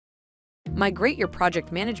Migrate your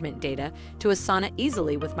project management data to Asana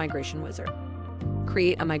easily with Migration Wizard.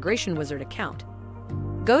 Create a Migration Wizard account.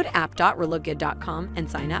 Go to app.relogia.com and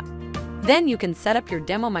sign up. Then you can set up your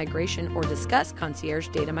demo migration or discuss concierge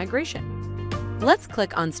data migration. Let's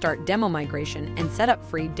click on Start Demo Migration and set up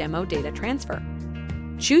free demo data transfer.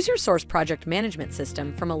 Choose your source project management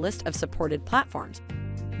system from a list of supported platforms.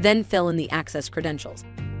 Then fill in the access credentials.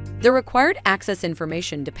 The required access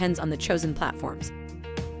information depends on the chosen platforms.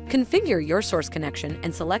 Configure your source connection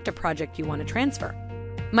and select a project you want to transfer.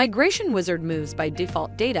 Migration Wizard moves by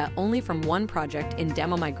default data only from one project in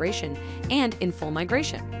demo migration and in full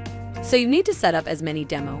migration. So you need to set up as many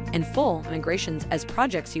demo and full migrations as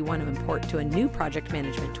projects you want to import to a new project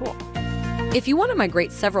management tool. If you want to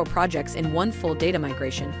migrate several projects in one full data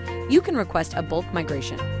migration, you can request a bulk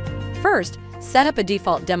migration. First, set up a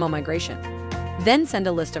default demo migration. Then send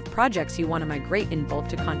a list of projects you want to migrate in bulk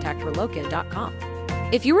to contact.relogia.com.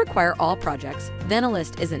 If you require all projects, then a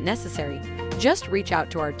list isn't necessary. Just reach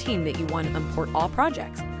out to our team that you want to import all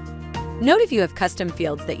projects. Note if you have custom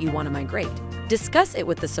fields that you want to migrate. Discuss it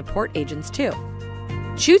with the support agents too.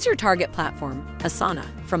 Choose your target platform, Asana,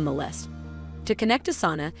 from the list. To connect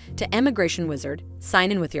Asana to Migration Wizard,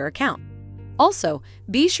 sign in with your account. Also,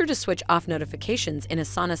 be sure to switch off notifications in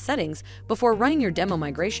Asana settings before running your demo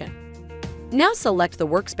migration. Now select the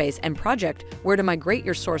workspace and project where to migrate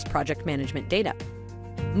your source project management data.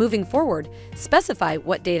 Moving forward, specify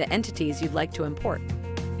what data entities you'd like to import.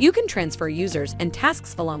 You can transfer users and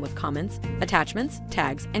tasks along with comments, attachments,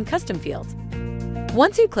 tags, and custom fields.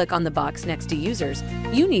 Once you click on the box next to users,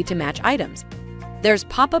 you need to match items. There's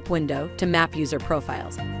pop-up window to map user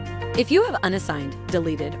profiles. If you have unassigned,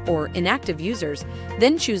 deleted, or inactive users,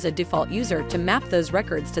 then choose a default user to map those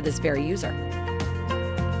records to this very user.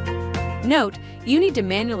 Note, you need to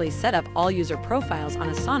manually set up all user profiles on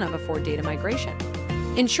Asana before data migration.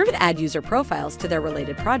 Ensure to add user profiles to their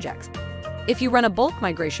related projects. If you run a bulk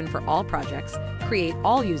migration for all projects, create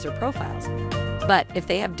all user profiles. But if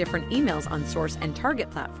they have different emails on source and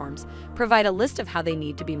target platforms, provide a list of how they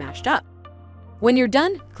need to be matched up. When you're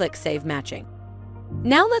done, click Save Matching.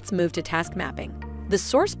 Now let's move to task mapping. The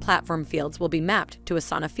source platform fields will be mapped to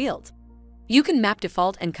Asana fields. You can map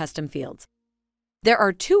default and custom fields. There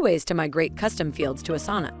are two ways to migrate custom fields to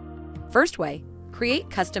Asana. First way,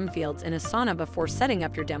 create custom fields in Asana before setting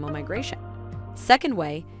up your demo migration. Second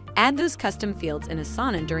way, add those custom fields in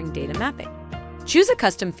Asana during data mapping. Choose a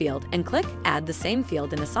custom field and click Add the same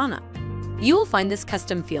field in Asana. You will find this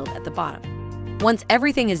custom field at the bottom. Once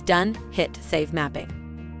everything is done, hit Save Mapping.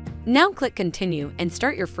 Now click Continue and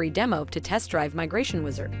start your free demo to test drive Migration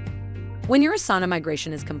Wizard. When your Asana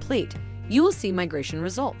migration is complete, you will see migration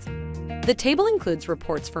results. The table includes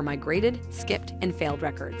reports for migrated, skipped, and failed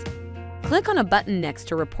records. Click on a button next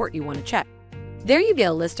to report you want to check. There you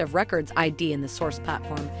get a list of records ID in the source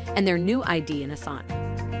platform and their new ID in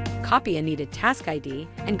Asana. Copy a needed task ID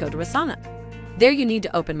and go to Asana. There you need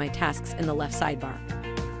to open My Tasks in the left sidebar.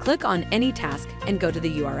 Click on any task and go to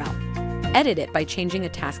the URL. Edit it by changing a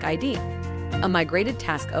task ID. A migrated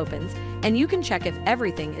task opens, and you can check if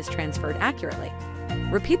everything is transferred accurately.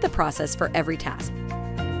 Repeat the process for every task.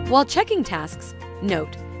 While checking tasks,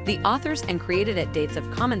 note the authors and created at dates of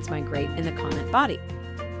comments migrate in the comment body.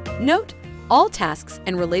 Note, all tasks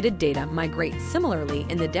and related data migrate similarly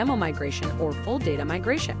in the demo migration or full data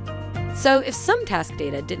migration. So if some task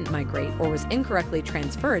data didn't migrate or was incorrectly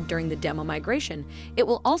transferred during the demo migration, it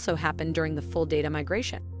will also happen during the full data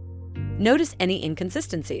migration. Notice any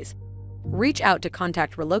inconsistencies. Reach out to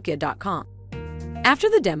contact.relogia.com. After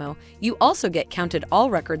the demo, you also get counted all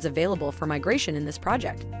records available for migration in this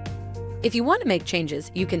project. If you want to make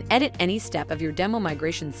changes, you can edit any step of your demo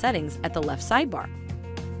migration settings at the left sidebar.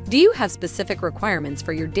 Do you have specific requirements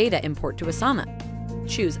for your data import to Asana?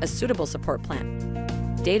 Choose a suitable support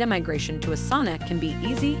plan. Data migration to Asana can be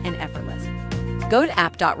easy and effortless. Go to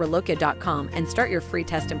app.relogia.com and start your free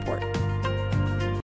test import.